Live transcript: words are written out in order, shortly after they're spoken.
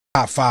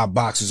top 5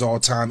 boxers all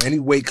time, any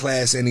weight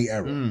class, any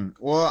era?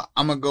 Well,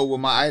 I'm gonna go with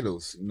my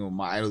idols. You know,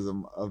 my idols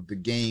of the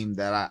game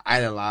that I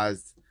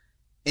idolized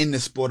in the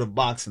sport of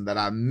boxing, that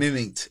I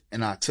mimicked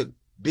and I took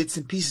bits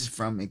and pieces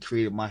from and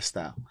created my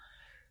style.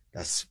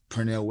 That's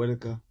Pernell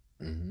Whitaker,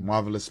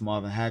 Marvelous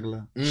Marvin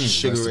Hagler,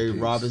 Sugar Ray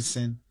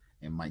Robinson,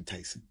 and Mike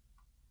Tyson.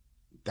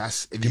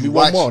 That's if Give you me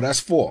watch, one more. That's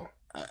 4.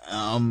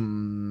 let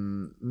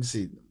me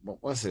see.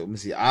 What's it? Let me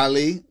see.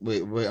 Ali.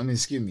 Wait. I mean,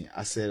 excuse me.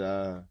 I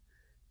said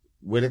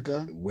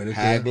Whitaker,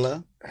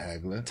 Hagler,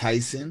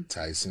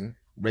 Tyson,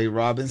 Ray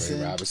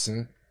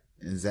Robinson,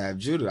 and Zab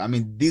Judah. I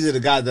mean, these are the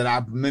guys that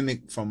I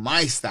mimicked from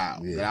my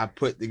style, that I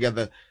put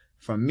together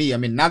from me. I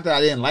mean, not that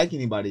I didn't like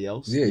anybody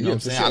else. You know what I'm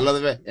saying? Sure. I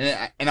love it.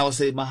 And I would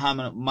say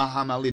Muhammad Ali.